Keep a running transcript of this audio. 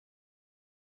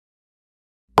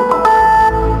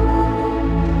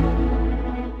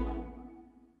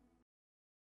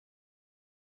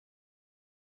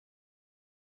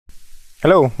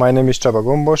Hello, my name is Csaba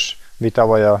Gombos with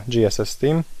Avaya GSS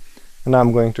team, and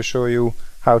I'm going to show you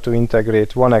how to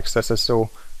integrate 1x SSO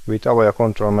with Avaya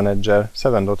Control Manager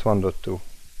 7.1.2.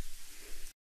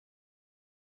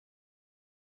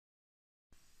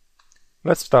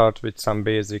 Let's start with some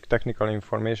basic technical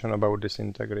information about this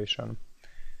integration.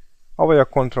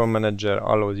 Avaya Control Manager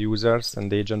allows users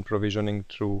and agent provisioning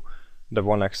through the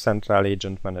 1x Central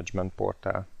Agent Management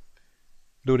portal.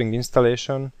 During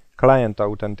installation, Client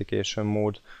Authentication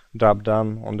mode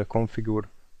drop-down on the Configure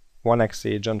 1x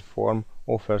Agent form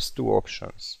offers two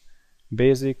options,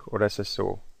 Basic or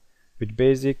SSO. With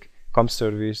Basic, CAM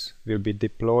service will be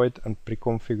deployed and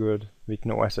pre-configured with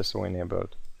no SSO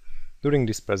enabled. During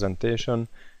this presentation,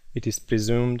 it is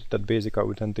presumed that Basic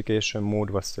Authentication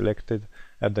mode was selected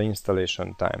at the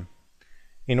installation time.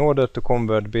 In order to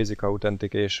convert Basic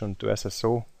Authentication to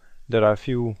SSO, there are a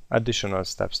few additional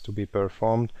steps to be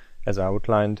performed as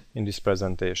outlined in this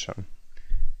presentation.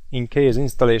 In case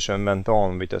installation went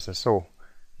on with SSO,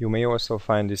 you may also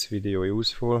find this video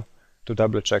useful to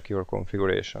double-check your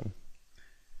configuration.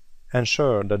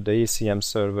 Ensure that the ACM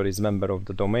server is member of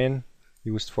the domain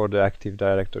used for the Active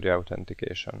Directory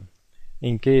authentication.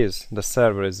 In case the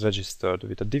server is registered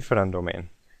with a different domain,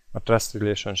 a trust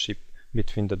relationship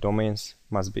between the domains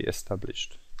must be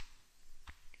established.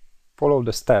 Follow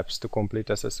the steps to complete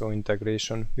SSO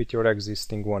integration with your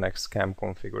existing 1x CAM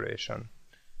configuration.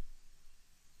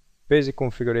 Basic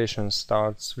configuration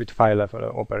starts with file-level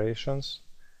operations,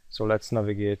 so let's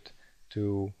navigate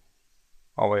to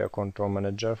Avaya Control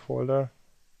Manager folder,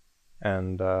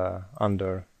 and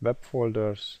under Web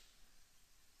Folders,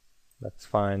 let's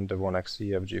find the 1x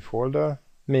CFG folder,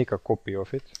 make a copy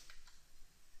of it,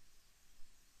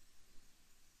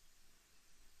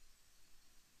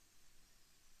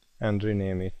 and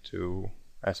rename it to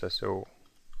SSO.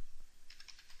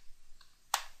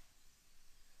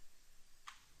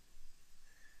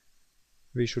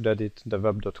 We should edit the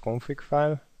web.config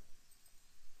file.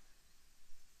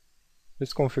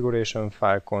 This configuration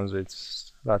file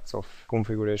consists lots of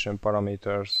configuration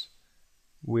parameters.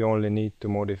 We only need to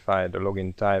modify the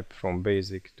login type from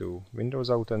basic to Windows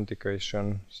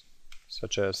authentication,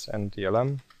 such as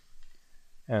NTLM,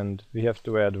 and we have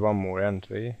to add one more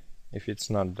entry if it's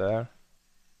not there.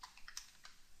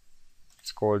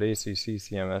 It's called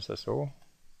ACCCM SSO.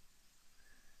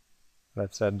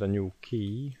 Let's add the new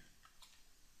key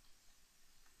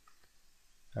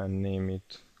and name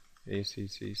it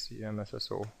ACCCM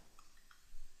SSO.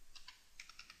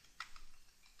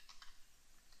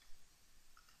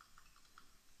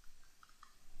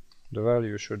 The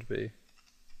value should be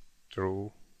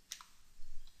true.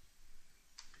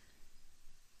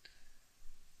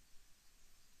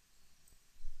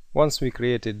 Once we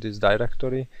created this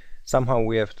directory, somehow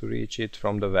we have to reach it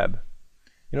from the web.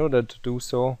 In order to do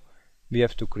so, we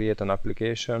have to create an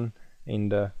application in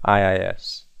the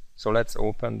IIS. So let's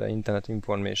open the Internet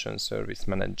Information Service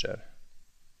Manager.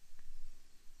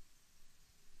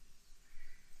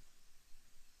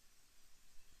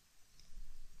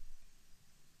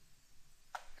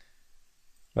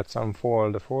 Let's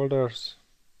unfold the folders.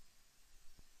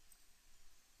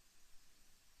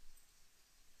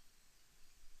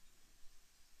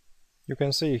 You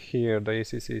can see here the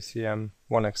ACCCM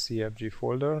 1x CFG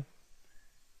folder,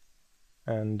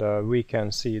 and we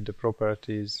can see the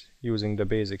properties using the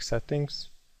basic settings.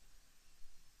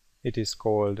 It is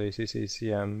called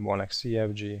ACCCM 1x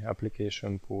CFG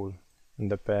application pool,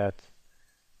 and the path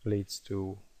leads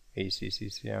to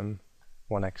ACCCM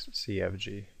 1x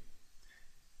CFG.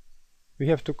 We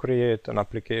have to create an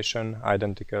application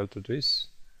identical to this,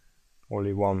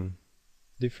 only one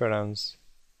difference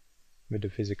with the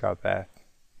physical path.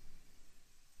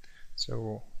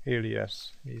 So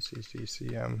alias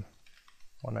ACCCM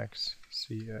 1x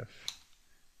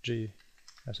CFG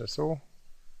SSO.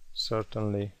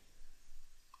 Certainly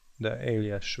the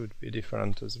alias should be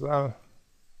different as well.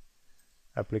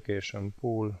 Application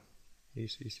pool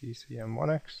ACCCM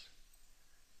 1x,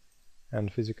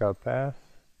 and physical path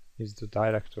is the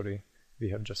directory we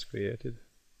have just created.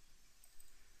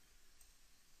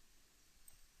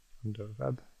 Under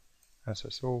web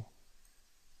SSO.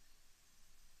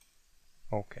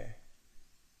 Okay.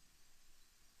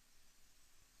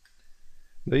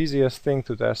 The easiest thing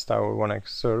to test our 1x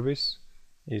service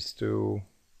is to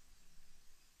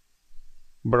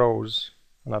browse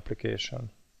an application.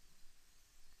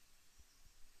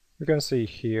 You can see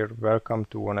here Welcome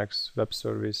to 1x web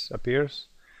service appears.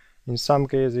 In some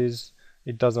cases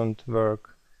it doesn't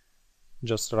work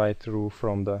just right through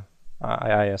from the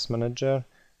IIS manager.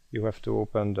 You have to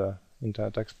open the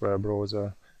Internet Explorer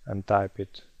browser and type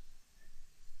it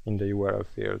in the URL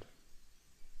field.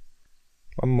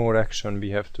 One more action we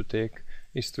have to take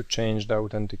is to change the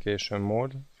authentication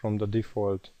mode from the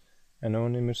default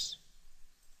anonymous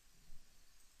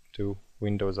to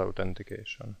Windows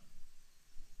authentication.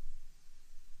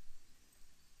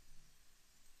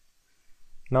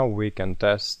 Now we can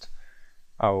test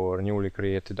our newly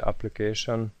created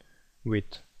application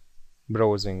with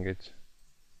browsing it.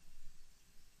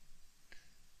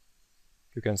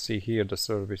 You can see here the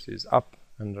service is up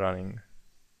and running,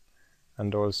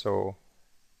 and also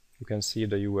you can see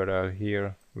the URL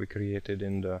here we created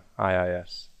in the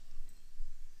IIS.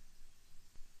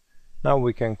 Now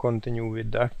we can continue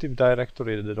with the Active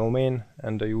Directory, the domain,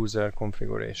 and the user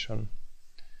configuration.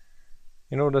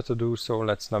 In order to do so,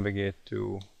 let's navigate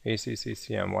to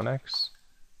ACCCM1X,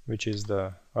 which is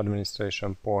the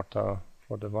administration portal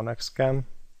for the 1X CAM.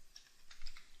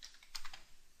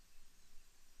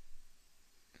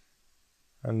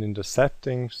 And in the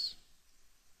settings,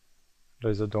 there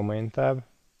is a domain tab.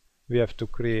 We have to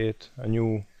create a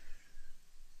new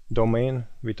domain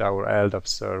with our LDAP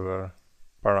server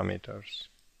parameters.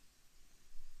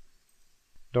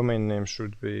 Domain name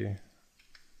should be,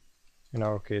 in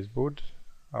our case, boot,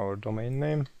 our domain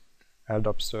name.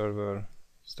 LDAP server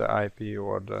is the IP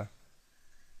or the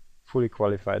fully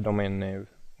qualified domain name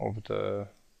of the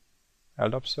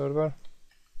LDAP server.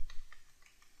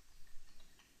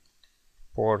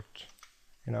 Port,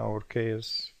 in our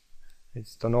case,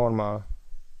 it's the normal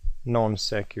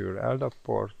non-secure LDAP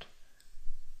port.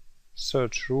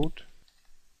 Search route,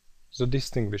 the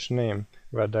distinguished name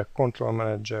where the Control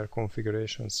Manager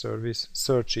configuration service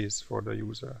searches for the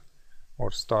user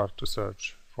or start to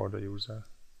search for the user.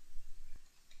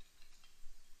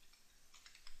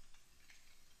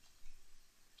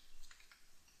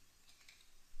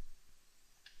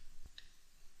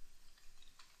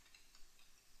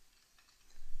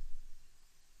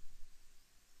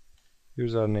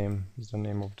 Username is the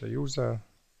name of the user,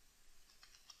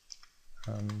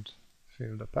 and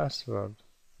fill the password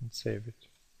and save it.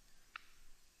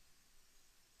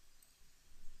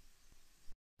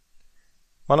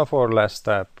 One of our last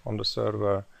steps on the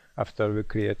server after we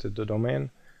created the domain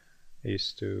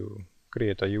is to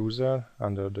create a user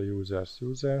under the user's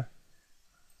user.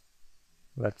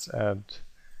 Let's add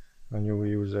a new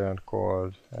user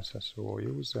called SSO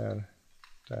user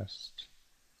test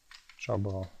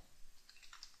Csaba.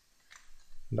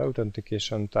 The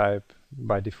authentication type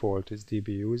by default is DB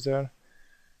user,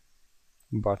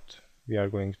 but we are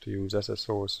going to use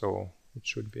SSO, so it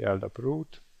should be LDAP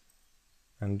root,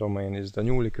 and domain is the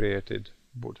newly created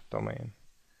boot domain.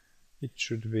 It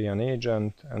should be an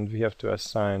agent, and we have to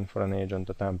assign for an agent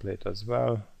a template as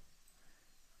well.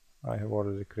 I have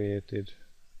already created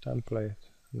a template.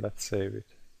 Let's save it.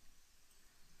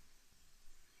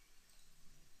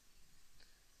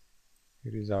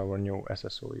 Here is our new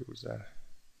SSO user.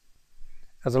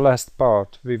 As a last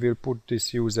part, we will put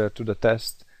this user to the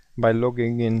test by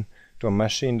logging in to a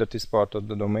machine that is part of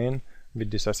the domain with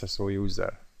this SSO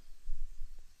user.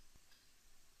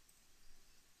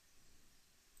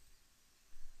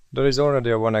 There is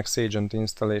already a 1X agent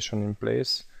installation in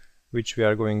place, which we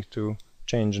are going to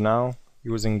change now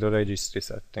using the registry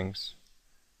settings.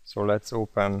 So let's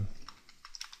open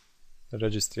the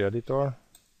registry editor.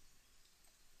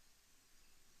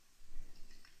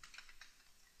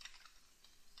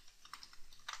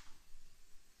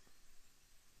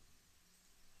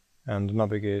 And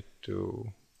navigate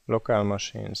to local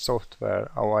machine, software,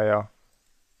 Avaya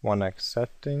 1X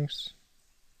settings,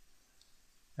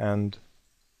 and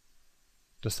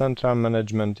the central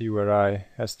management URI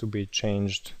has to be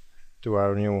changed to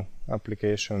our new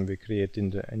application we create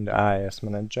in the IIS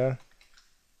manager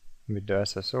with the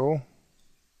SSO.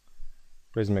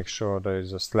 Please make sure there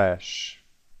is a slash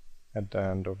at the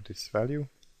end of this value.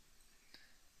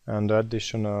 And the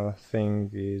additional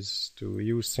thing is to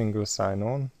use single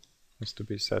sign-on is to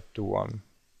be set to 1.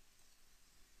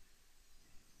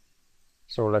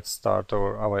 So let's start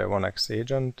our Avaya 1X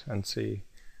agent and see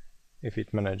if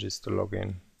it manages to log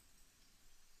in.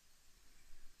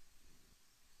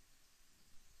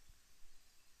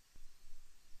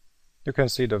 You can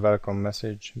see the welcome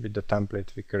message with the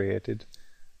template we created.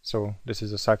 So this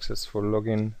is a successful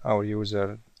login. Our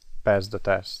user passed the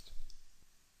test.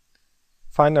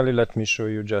 Finally, let me show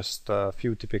you just a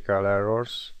few typical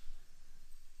errors.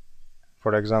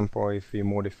 For example, if we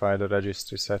modify the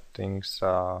registry settings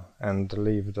and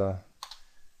leave the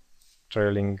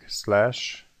trailing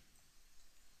slash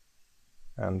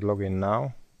and log in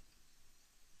now,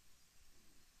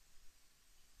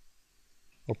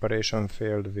 operation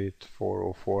failed with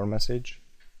 404 message.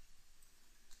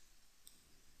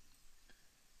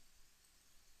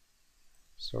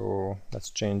 So let's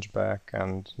change back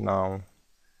and now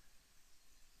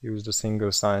use the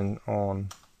single sign-on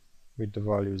with the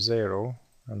value 0,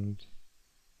 and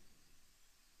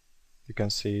you can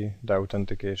see the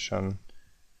authentication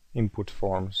input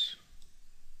forms.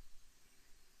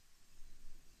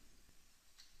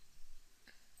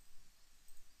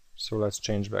 So let's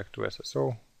change back to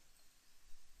SSO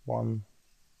 1,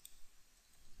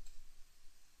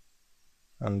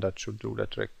 and that should do the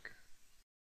trick.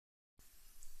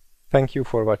 Thank you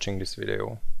for watching this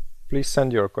video. Please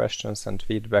send your questions and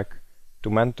feedback to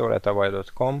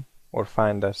mentor@avaya.com or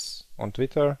find us on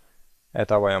Twitter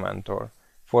 @AvayaMentor.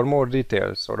 For more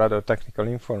details or other technical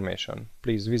information,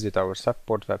 please visit our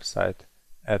support website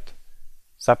at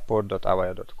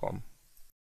support.avaya.com.